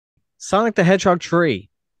Sonic the Hedgehog 3,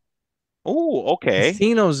 Oh, okay.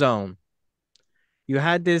 Casino Zone. You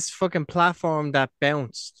had this fucking platform that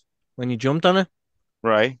bounced when you jumped on it.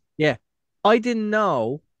 Right. Yeah. I didn't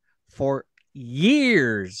know for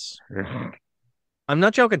years. I'm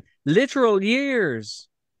not joking, literal years,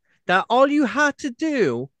 that all you had to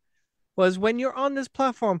do was when you're on this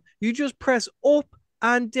platform, you just press up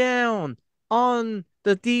and down on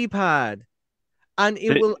the D-pad and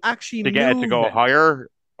it To, will actually to get it to move go it. higher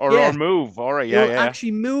or Yeah, move. All right. it Yeah, will yeah,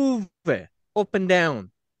 actually move it up and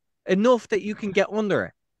down enough that you can get under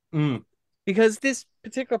it Mm. because this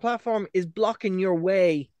particular platform is blocking your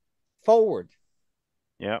way forward.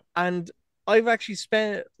 Yeah. And I've actually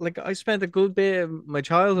I spent a good bit of my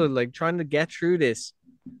childhood like trying to get through this.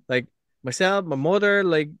 Like myself, my mother,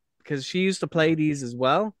 like because she used to play these as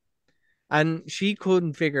well, and she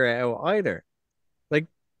couldn't figure it out either. Like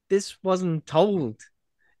this wasn't told.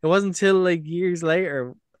 It wasn't until like years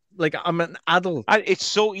later. Like I'm an adult. And it's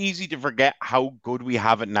so easy to forget how good we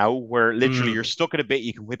have it now, where literally Mm. you're stuck in a bit,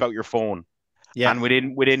 you can whip out your phone, Yeah, and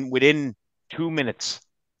within 2 minutes,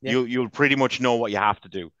 yeah. you'll pretty much know what you have to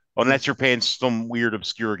do, Mm. unless you're playing some weird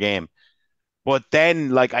obscure game. But then,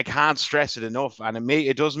 like, I can't stress it enough, and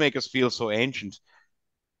it does make us feel so ancient.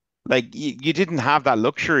 Like you didn't have that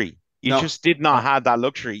luxury. You No. just did not No. have that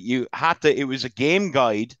luxury. You had to. It was a game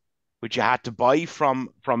guide, which you had to buy from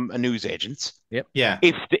a newsagent. Yep. Yeah.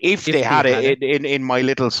 If they If they had had it. it in my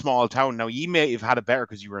little small town. Now you may have had it better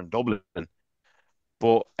because you were in Dublin,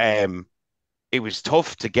 but it was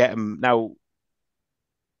tough to get them. Now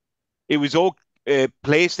it was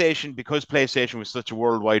PlayStation, because PlayStation was such a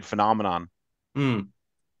worldwide phenomenon. Mm.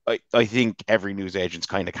 I think every newsagent's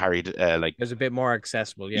kind of carried like. It was a bit more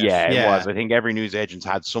accessible. Yes. Yeah, it was. Yeah. I think every newsagent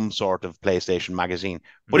had some sort of PlayStation magazine.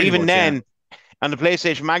 But Pretty even much, yeah. then, on the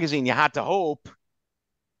PlayStation magazine, you had to hope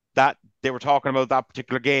that they were talking about that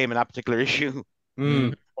particular game and that particular issue, Mm.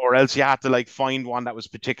 Mm. or else you had to like find one that was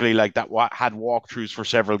particularly like that had walkthroughs for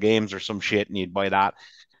several games or some shit, and you'd buy that.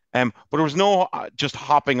 But there was no just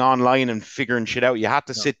hopping online and figuring shit out. You had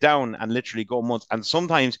to No. sit down and literally go months, and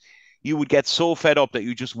sometimes you would get so fed up that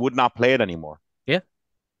you just would not play it anymore. Yeah.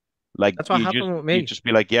 Like That's what happened with you'd me. just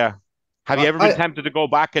be like, yeah. Have you I, ever been I tempted to go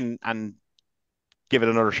back and give it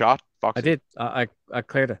another shot, I boxing? did. I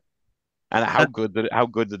cleared it. And Uh, how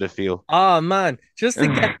good did it feel? oh man, just to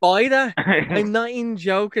get by that, I'm not even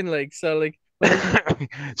joking. Like so, like when I'm on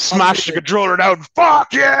Smash the the controller down.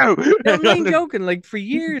 Fuck you! no, I'm not even joking. Like for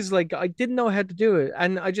years, like I didn't know how to do it,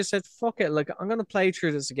 and I just said, "Fuck it." Like I'm gonna play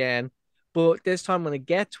through this again, but this time when I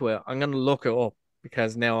get to it, I'm gonna look it up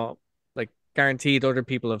because now, like, guaranteed, other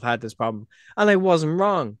people have had this problem, and I wasn't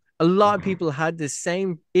wrong. A lot of people had this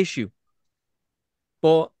same issue,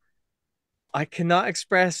 but I cannot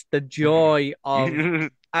express the joy of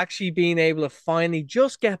actually being able to finally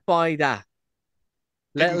just get by that,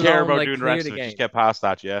 let Didn't care alone about like doing the clear rest the of it. Just game. get past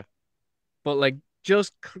that, yeah. But like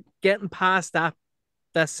just getting past that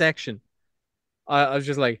section, I was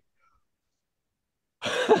just like,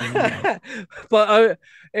 but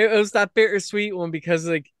it was that bittersweet one because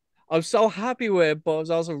like I was so happy with it, but I was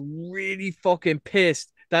also really fucking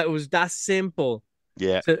pissed that it was that simple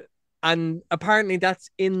Yeah. to, and apparently that's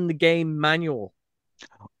in the game manual.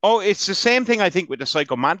 Oh, it's the same thing I think with the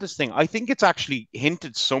Psycho Mantis thing. I think it's actually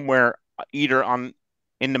hinted somewhere either on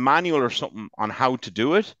in the manual or something on how to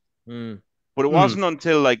do it. Mm. But it mm. wasn't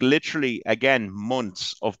until like literally again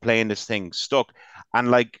months of playing this thing stuck and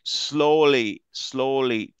like slowly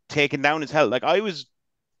taking down his health. Like I was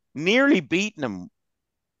nearly beating him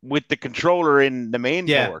with the controller in the main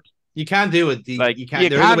Yeah. port. You can do it. Like You can't. you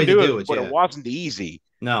There is a can way to do it, do it. but it Yeah. wasn't easy.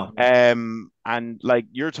 No. And like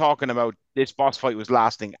you're talking about this boss fight was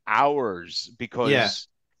lasting hours Yeah. because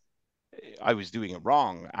I was doing it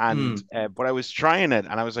wrong. And Mm. but I was trying it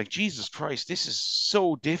and I was like, Jesus Christ, this is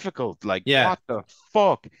so difficult. Like, Yeah. what the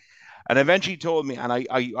fuck? And eventually he told me, and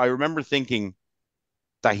I remember thinking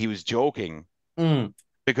that he was joking Mm.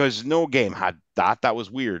 because no game had that. That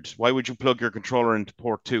was weird. Why would you plug your controller into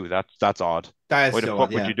port two? That's odd. That is Why the so odd. fuck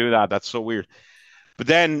would Yeah. you do that? That's so weird. But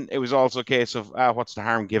then it was also a case of what's the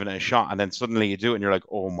harm giving it a shot? And then suddenly you do it and you're like,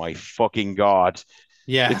 oh my fucking God.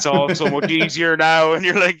 Yeah. It's all so much easier now. And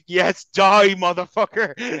you're like, yes, die,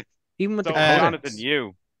 motherfucker. Even with the So much on it than credits.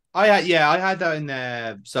 you. I had that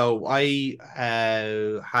in so I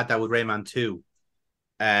had that with Rayman 2.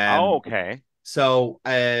 Oh, Um okay. so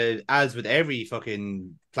as with every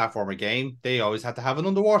fucking platformer game, they always had to have an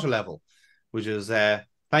underwater level, which is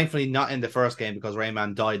thankfully not in the first game because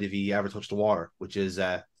Rayman died if he ever touched the water, which is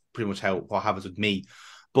pretty much how what happens with me.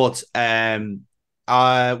 But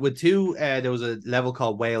with two, there was a level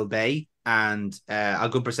called Whale Bay, and a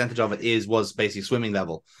good percentage of it is was basically swimming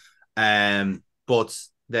level. But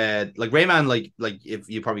the like Rayman, like if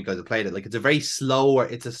you probably guys have played it, like it's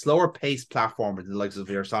a slower paced platformer than the likes of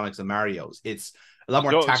your Sonics and Mario's. It's a lot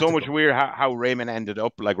more So much tactical. weird how Raymond ended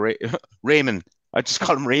up like Raymond. I just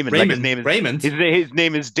call him Raymond. Like Raymond, his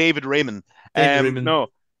name is David Raymond. David Raymond. No,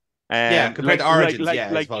 Yeah, compared to Origins, yeah,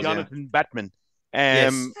 I like suppose, yeah. Jonathan Batman.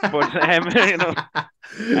 Yes. But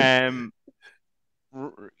um,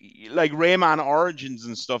 like Rayman Origins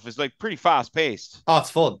and stuff is like pretty fast paced. Oh, it's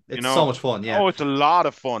fun. You It's so know, much fun. Yeah. oh, it's a lot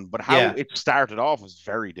of fun. But how Yeah. it started off was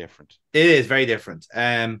very different. It is very different.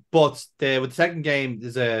 But with the second game,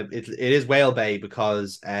 it is Whale Bay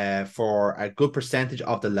because for a good percentage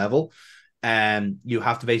of the level, you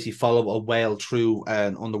have to basically follow a whale through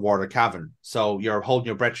an underwater cavern. So you're holding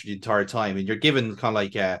your breath the entire time, and you're given kind of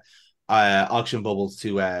like oxygen bubbles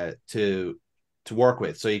to work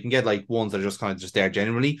with. So you can get like ones that are just kind of just there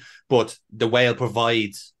generally, but the whale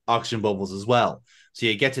provides oxygen bubbles as well. So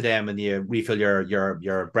you get to them and you refill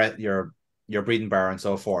your breath, your breathing bar and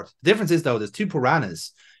so forth. The difference is though, there's two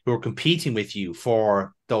piranhas who are competing with you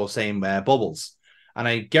for those same bubbles. And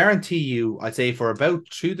I guarantee you, I'd say for about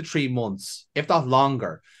 2 to 3 months, if not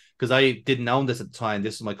longer, because I didn't own this at the time.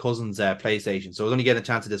 This was my cousin's PlayStation, so I was only getting a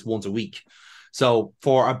chance of this once a week. So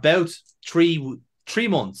for about three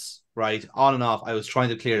months, right, on and off, I was trying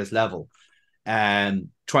to clear this level and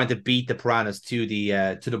trying to beat the piranhas to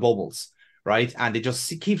the bubbles, right? And they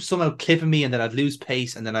just keep somehow clipping me, and then I'd lose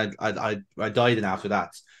pace, and then I died in after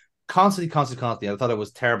that. Constantly. I thought I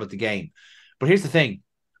was terrible at the game. But here's the thing.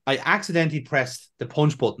 I accidentally pressed the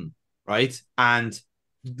punch button, right? And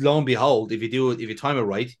lo and behold, if you time it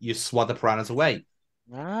right, you swat the piranhas away.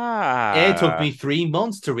 It took me 3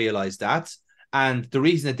 months to realize that. And the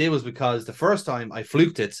reason it did was because the first time I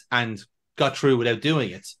fluked it and got through without doing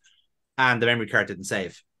it, and the memory card didn't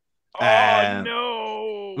save. Oh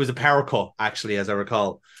no! It was a power cut, actually, as I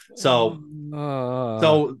recall. So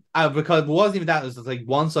because it wasn't even that, it was like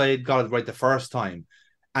once I got it right the first time,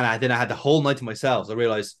 and then I had the whole night to myself, so I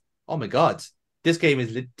realized, oh my god, this game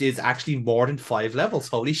is actually more than 5 levels.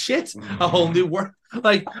 Holy shit, a whole new world.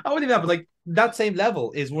 Like I wouldn't even have, but like that same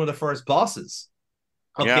level is one of the first bosses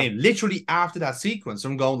of the game. Literally after that sequence,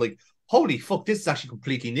 I'm going like, holy fuck, this is actually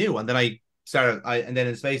completely new. And then and then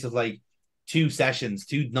in the space of like 2 sessions,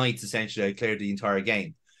 2 nights, essentially, I cleared the entire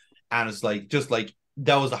game. And it's like, just like,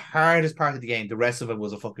 that was the hardest part of the game. The rest of it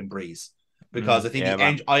was a fucking breeze. Because I think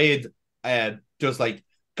I had just like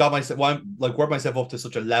got myself, worked myself up to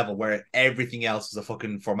such a level where everything else is a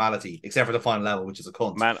fucking formality, except for the final level, which is a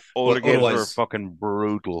cunt. Man, all the games were fucking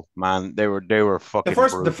brutal, man. They were fucking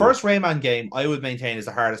brutal. The first Rayman game, I would maintain, is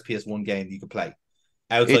the hardest PS1 game you could play.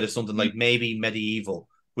 Outside of something like maybe Medieval,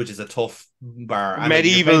 which is a tough bar. I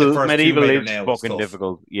Medieval is fucking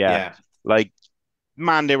difficult. Yeah. Like,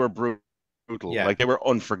 man, they were brutal. Yeah. Like, they were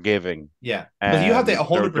unforgiving. Yeah. But you have the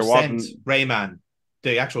 100% Rayman,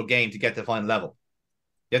 the actual game, to get to the final level.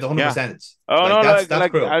 You have the 100%. It. Oh, like, no,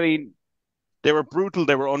 that's cool. I mean, they were brutal.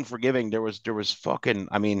 They were unforgiving. There was fucking,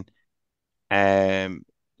 I mean,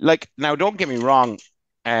 like, now don't get me wrong.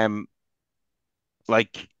 Like,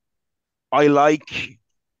 I like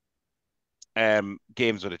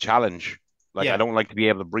games with a challenge. Like, I don't like to be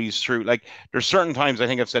able to breeze through. Like, there's certain times, I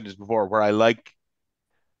think I've said this before, where I like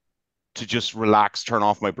to just relax, turn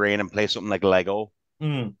off my brain, and play something like Lego,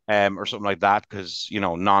 or something like that, because, you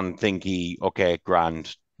know, non-thinky, okay,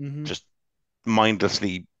 grand, just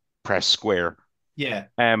mindlessly press square. Yeah.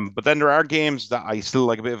 But then there are games that I still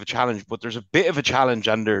like a bit of a challenge, but there's a bit of a challenge,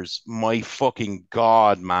 and there's, my fucking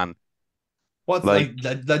God, man. What, like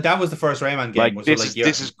that was the first Rayman game. Like,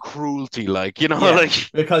 this is cruelty, like, you know, like,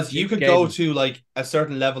 because you could go to like a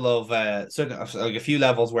certain level of like a few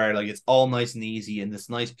levels where like it's all nice and easy and it's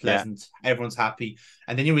nice, pleasant, everyone's happy,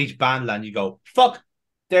 and then you reach Bandland, you go, fuck,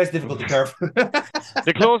 there's difficulty curve.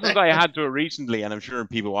 The closest I had to it recently, and I'm sure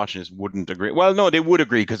people watching this wouldn't agree. Well, no, they would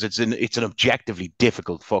agree, because it's an objectively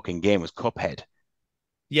difficult fucking game, was Cuphead.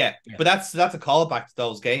 Yeah, but that's a callback to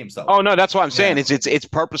those games, though. Oh no, that's what I'm saying. It's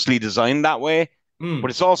purposely designed that way, but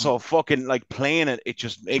it's also fucking, like, playing it.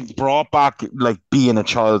 It brought back like being a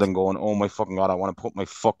child and going, oh my fucking God, I want to put my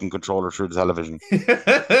fucking controller through the television.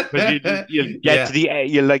 you get to the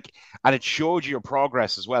you like, and it showed you your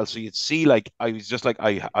progress as well. So you'd see, like, I was just like,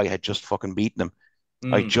 I had just fucking beaten them.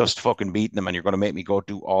 I just fucking beaten them, and you're gonna make me go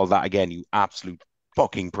do all that again, you absolute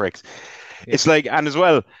fucking pricks. It's like, and as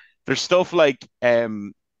well, there's stuff like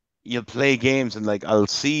you'll play games, and like, I'll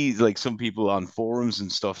see like some people on forums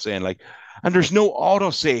and stuff saying like, and there's no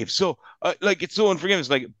autosave, so like, it's so unforgiving.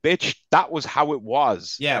 It's like, bitch, that was how it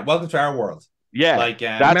was. Yeah, welcome to our world. Yeah, like,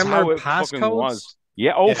 that's how it fucking was.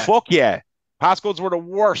 Yeah. Oh, fuck yeah, passcodes were the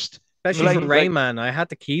worst. Especially for like Rayman, I had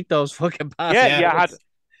to keep those fucking yeah, Yeah. yeah. passports.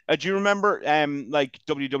 Do you remember like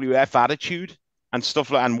WWF Attitude and stuff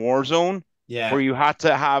like and Warzone, Yeah. where you had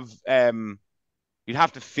to have you'd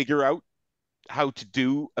have to figure out how to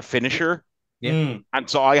do a finisher, Yeah. Mm. and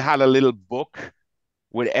so I had a little book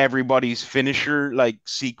with everybody's finisher like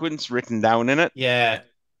sequence written down in it, Yeah.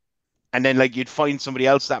 and then like you'd find somebody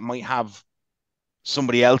else that might have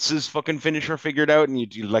somebody else's fucking finisher figured out, and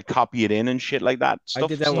you'd like copy it in and shit like that, I did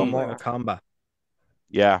that with stuff like Mortal that. Kombat.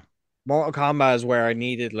 Yeah, Mortal Kombat is where I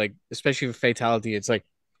needed, like, especially with Fatality, it's like,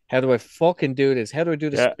 how do I fucking do this? How do I do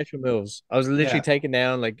the yeah. special moves? I was literally Yeah. taking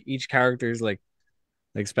down like each character's like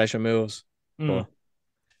special moves. Mm. But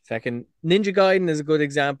second, Ninja Gaiden is a good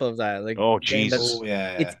example of that. Like Oh a game that's Oh Jesus.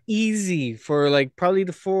 yeah. it's Yeah. easy for like probably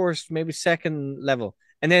the first, maybe second level,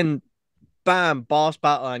 and then bam, boss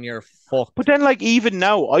battle, and you're But fucked. then, like, even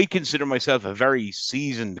now, I consider myself a very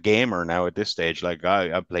seasoned gamer now at this stage. Like,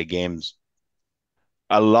 I play games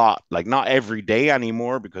a lot, like, not every day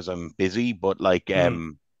anymore because I'm busy, but like,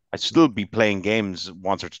 Mm. I still be playing games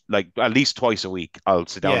once or like at least twice a week. I'll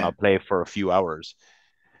sit down and Yeah. I'll play for a few hours.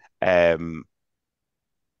 Um,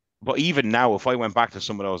 but even now, if I went back to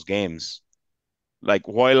some of those games, like,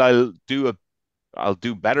 while I'll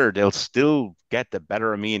do better, they'll still get the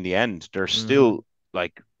better of me in the end. They're Mhm. still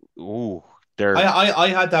like, ooh, I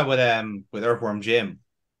had that with Earthworm Jim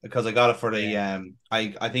because I got it for the Yeah. I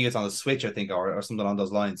think it's on the Switch, I think, or something along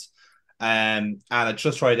those lines. And I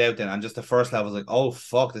just tried it out then, and just the first level was like, oh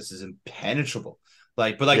fuck, this is impenetrable.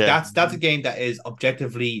 Like, but like yeah. that's a game that is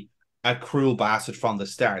objectively a cruel bastard from the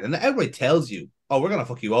start, and it outright tells you, oh, we're gonna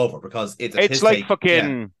fuck you over because it's a It's piss like take. Yeah,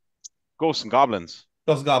 fucking Ghosts and Goblins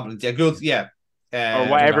those goblins, yeah, good, yeah, or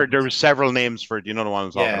the whatever. There goblins, were several names for it. You know the one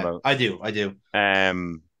I'm talking yeah, about. I do.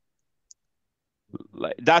 Um,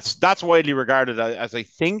 like that's widely regarded as I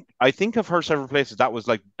think I've heard several places that was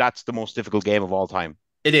like that's the most difficult game of all time.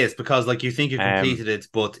 It is because like you think you Um, completed it,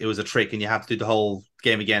 but it was a trick, and you have to do the whole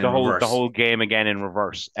game again the in whole the reverse. whole game again in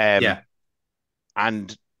reverse. Yeah,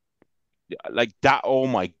 And like that. Oh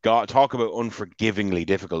my God, talk about unforgivingly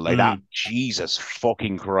difficult. Like that. mm. Jesus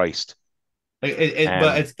fucking Christ. But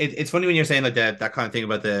Um, it's funny when you're saying like that kind of thing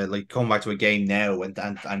about the like coming back to a game now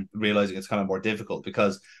and realizing it's kind of more difficult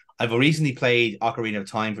because I've recently played Ocarina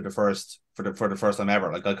of Time for the first time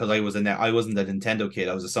ever, like because I wasn't a Nintendo kid,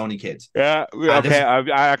 I was a Sony kid, yeah. and this Okay.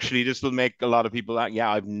 I actually this will make a lot of people that.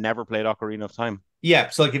 Yeah, I've never played Ocarina of Time. yeah,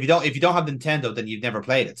 so like if you don't have Nintendo, then you've never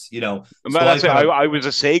played it, you know. But So I that's it. kind of I was a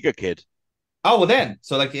Sega kid. oh well then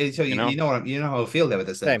so like so You know. you know you know how I feel there with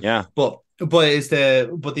this then, Same. Yeah. but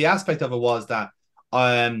the aspect of it was that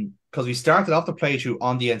because we started off the playthrough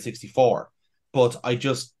on the N64, but I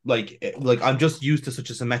just like I'm just used to such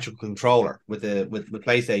a symmetrical controller with the with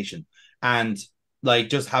PlayStation, and like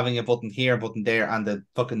just having a button here, a button there, and the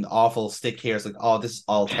fucking awful stick here is like, oh, this is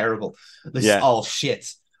all terrible. This is Yeah. all shit.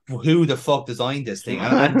 Who the fuck designed this thing?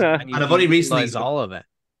 And And I've only you recently, utilize all of it.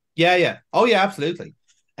 yeah, yeah, oh yeah, absolutely.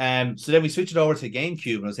 So then we switched it over to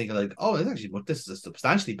GameCube, and I was thinking like, oh, it's actually, but this is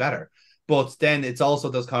substantially better. But then it's also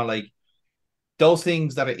those kind of like those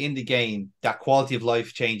things that are in the game that quality of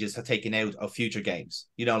life changes have taken out of future games.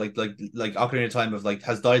 You know, like Ocarina of Time of like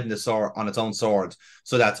has died in the sword on its own sword,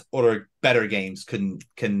 so that other better games can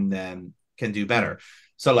do better.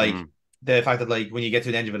 So like Mm. the fact that like when you get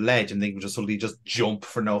to the end of a ledge and they can just suddenly just jump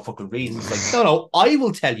for no fucking reason. It's like, no, I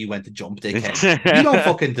will tell you when to jump, dickhead. You don't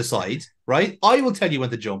fucking decide, right? I will tell you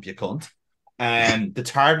when to jump, you cunt. And the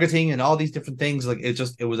targeting and all these different things, like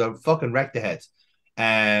it was a fucking wreck the head.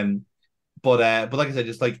 Um, but like I said,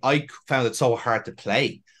 just like I found it so hard to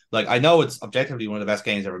play. Like I know it's objectively one of the best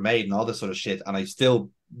games ever made and all this sort of shit, and I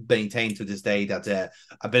still maintain to this day that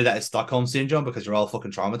a bit of that is Stockholm syndrome because you're all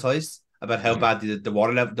fucking traumatized about how bad the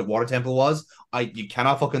water level, the water temple was. You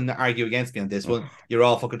cannot fucking argue against me on this one. You're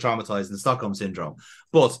all fucking traumatized in the Stockholm syndrome.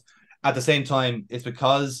 But at the same time, it's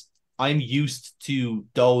because I'm used to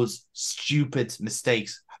those stupid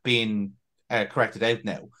mistakes being corrected out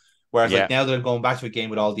now. Whereas Yeah. like now that I'm going back to a game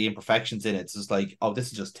with all the imperfections in it, it's just like, oh, this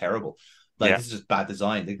is just terrible. Like Yeah. this is just bad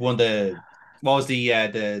design. Like one of the what was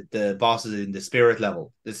the bosses in the spirit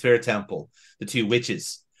level, the spirit temple, the two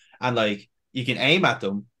witches, and like you can aim at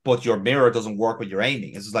them, but your mirror doesn't work when you're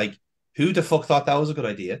aiming. It's just like, who the fuck thought that was a good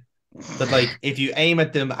idea? That like if you aim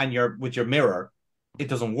at them and you're with your mirror, it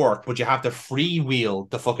doesn't work, but you have to freewheel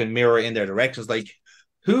the fucking mirror in their directions. Like,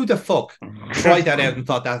 who the fuck tried that out and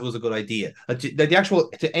thought that was a good idea? Like, the actual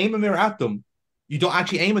to aim a mirror at them, you don't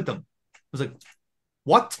actually aim at them. I was like,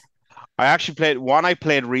 what? I actually played one I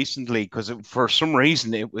played recently because for some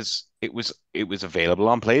reason it was available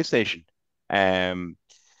on PlayStation. Um,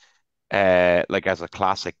 like as a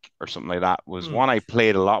classic or something like that, was Hmm. one I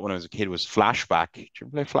played a lot when I was a kid. Was Flashback. Did you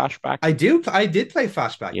ever play Flashback? I did play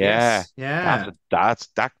Flashback. Yeah, Yes. Yeah.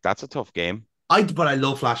 that's a tough game. But I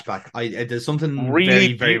love Flashback. There's something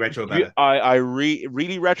Really very, very retro about it.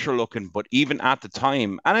 really retro looking, but even at the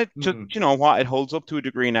time, and it just, Mm. you know what, it holds up to a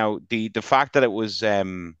degree now. The fact that it was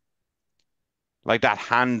like that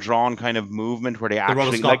hand drawn kind of movement where they The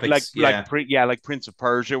actually rotoscopics, yeah. like Prince of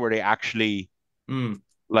Persia, where they actually Mm.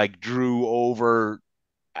 like drew over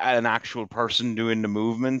an actual person doing the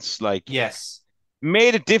movements, like Yes.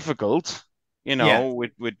 made it difficult, you Yeah. know,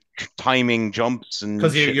 with timing jumps and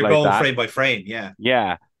Because shit you're like going that. frame by frame, yeah.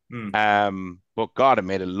 Yeah. Mm. But God, it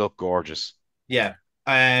made it look gorgeous. Yeah.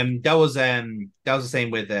 That was the same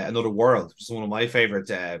with Another World, which is one of my favorite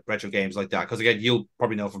retro games like that. Because again, you'll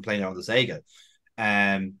probably know from playing it on the Sega.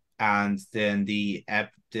 And then the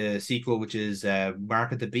sequel, which is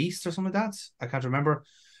Mark of the Beast or something like that. I can't remember.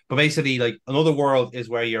 But basically, like Another World is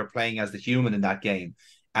where you're playing as the human in that game,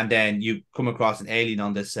 and then you come across an alien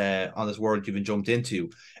on this world you've been jumped into.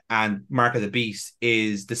 And Mark of the Beast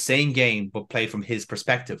is the same game but played from his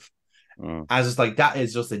perspective. Mm. As it's like that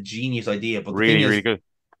is just a genius idea. But the thing Really, is, really good.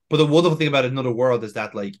 but the wonderful thing about Another World is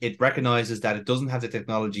that like it recognizes that it doesn't have the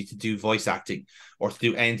technology to do voice acting or to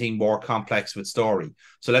do anything more complex with story.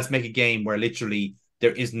 So let's make a game where literally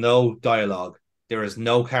there is no dialogue, there is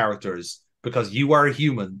no characters, because you are a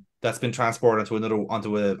human that's been transported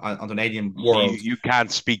onto an alien world. You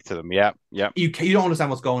can't speak to them. Yeah, yeah. You don't understand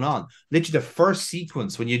what's going on. Literally, the first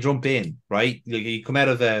sequence when you jump in, right? You come out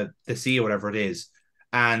of the sea or whatever it is,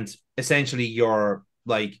 and essentially you're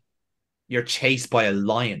chased by a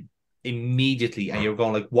lion immediately, and you're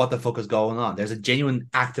going like, what the fuck is going on? There's a genuine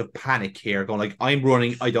act of panic here, going like, I'm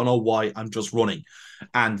running, I don't know why, I'm just running.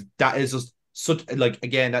 And that is just such like,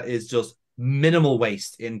 again, that is just minimal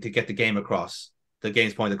waste in to get the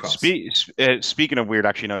game's point across. Speaking of weird,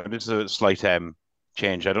 actually, no, this is a slight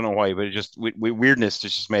change. I don't know why, but it just weirdness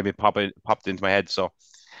just maybe popped into my head. So,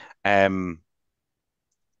 um,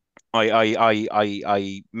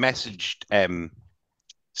 I messaged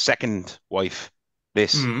second wife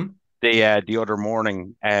this Mm-hmm. the other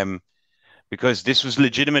morning because this was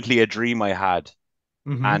legitimately a dream I had,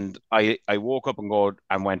 Mm-hmm. and I woke up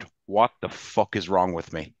and went, what the fuck is wrong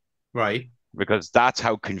with me? Right. Because that's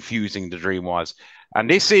how confusing the dream was. And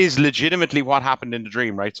this is legitimately what happened in the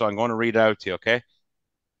dream, right? So I'm going to read it out to you, okay?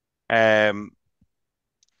 Um,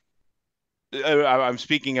 I'm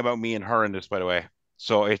speaking about me and her in this, by the way.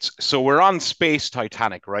 So we're on Space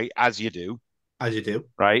Titanic, right? As you do, As you do.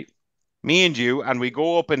 right? Me and you, and we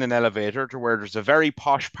go up in an elevator to where there's a very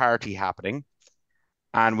posh party happening.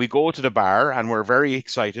 And we go to the bar and we're very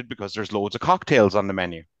excited because there's loads of cocktails on the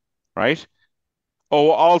menu, right? Oh,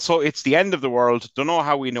 also, it's the end of the world. Don't know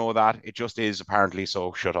how we know that. It just is apparently,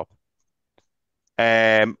 so shut up.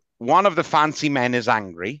 One of the fancy men is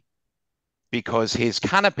angry because his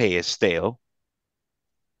canapé is stale.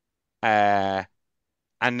 Uh,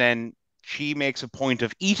 and then she makes a point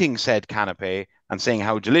of eating said canapé and saying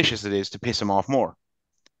how delicious it is to piss him off more.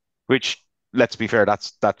 Which, let's be fair,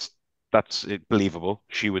 that's believable.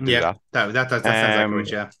 She would do Yeah, that. that sounds Um,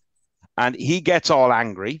 accurate. Yeah. and he gets all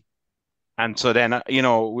angry. And so then,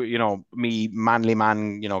 me, manly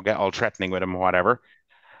man, get all threatening with him or whatever.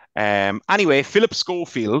 Anyway, Philip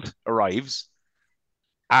Schofield arrives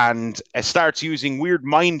and starts using weird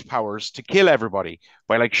mind powers to kill everybody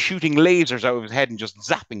by like shooting lasers out of his head and just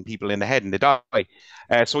zapping people in the head and they die.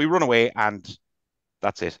 So we run away and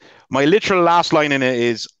that's it. My literal last line in it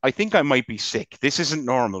is, I think I might be sick. This isn't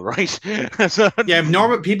normal, right? So,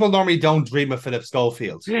 Yeah, people normally don't dream of Philip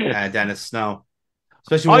Schofield, Dennis. No,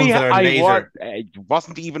 especially ones that I are I was, laser.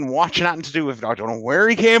 wasn't even watching nothing to do with it. I don't know where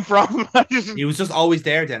he came from. He was just always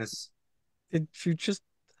there, Dennis. Did you just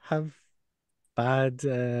have bad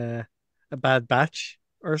a bad batch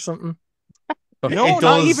or something? Oh, It No,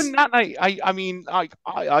 not even does. that. I mean,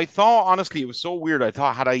 I thought honestly it was so weird. I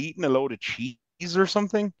thought had I eaten a load of cheese or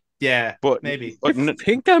something, Yeah, but maybe. I but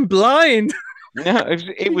think I'm blind. no,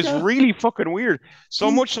 it was Yeah. really fucking weird. So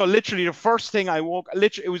much so, literally, the first thing I woke,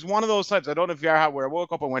 literally, it was one of those times. I don't know if you ever had where I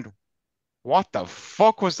woke up and went, "What the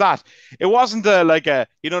fuck was that?" It wasn't like the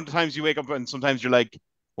times you wake up and sometimes you're like,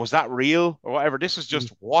 "Was that real?" or whatever. This was just,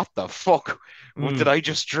 "What the fuck? What did Mm, I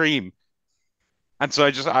just dream?" And so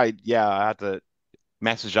I had to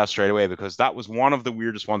message that straight away because that was one of the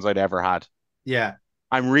weirdest ones I'd ever had. yeah.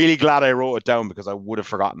 I'm really glad I wrote it down because I would have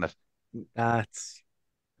forgotten it. That's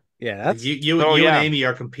yeah, Like that's So you and yeah, Amy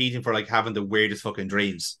are competing for like having the weirdest fucking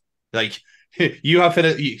dreams. Like you have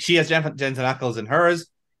she has Jensen Ackles in hers.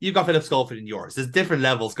 you've got Philip Schofield in yours. There's different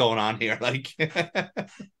levels going on here. Like,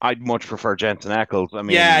 I'd much prefer Jensen Ackles. I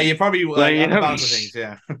mean, yeah, you probably like you on the know, balance of things.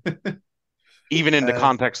 Yeah, even in the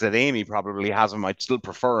context that Amy probably has him, I'd still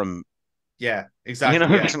prefer him. yeah, You exactly.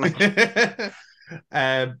 know,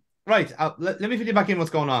 Yeah. Right. Let me fill you back in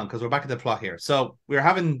what's going on because we're back at the plot here. So we were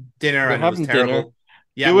having dinner We're and it was having terrible. dinner.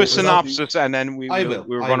 Yeah, do it a was synopsis, and then we I will. will.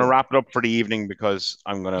 We're I going to will. wrap it up for the evening because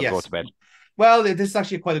I'm going to go Yes. to bed. Well, this is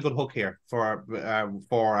actually quite a good hook here for our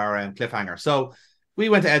cliffhanger. So we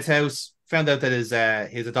went to Ed's house, found out that his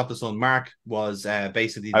adopted son Mark was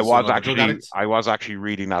basically the son of a drug addict. I was actually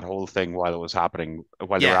reading that whole thing while it was happening,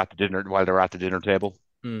 while they were Yeah. at the dinner table.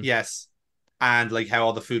 Yes, and like how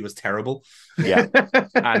all the food was terrible. Yeah,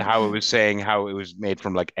 and how it was saying how it was made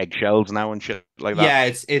from like eggshells now and shit like that. Yeah,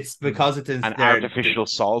 it's because it's and artificial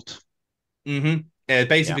salt. Mm-hmm.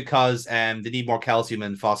 Basically Yeah. because they need more calcium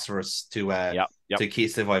and phosphorus to Yep. to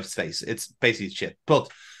keep survive space. It's basically shit. But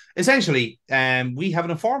essentially, we have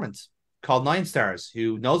an informant called Nine Stars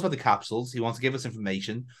who knows about the capsules. He wants to give us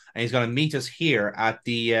information, and he's going to meet us here at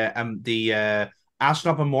the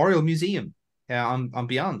Astronaut Memorial Museum on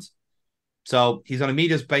Beyond. So he's going to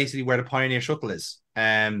meet us basically where the Pioneer shuttle is.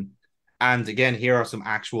 And again, here are some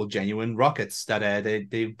actual genuine rockets that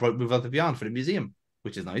they moved out to Beyond for the museum,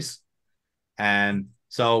 which is nice.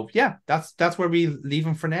 So yeah, that's where we leave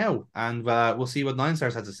him for now, and we'll see what Nine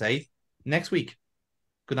Stars has to say next week.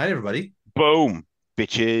 Good night, everybody. Boom,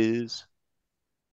 bitches.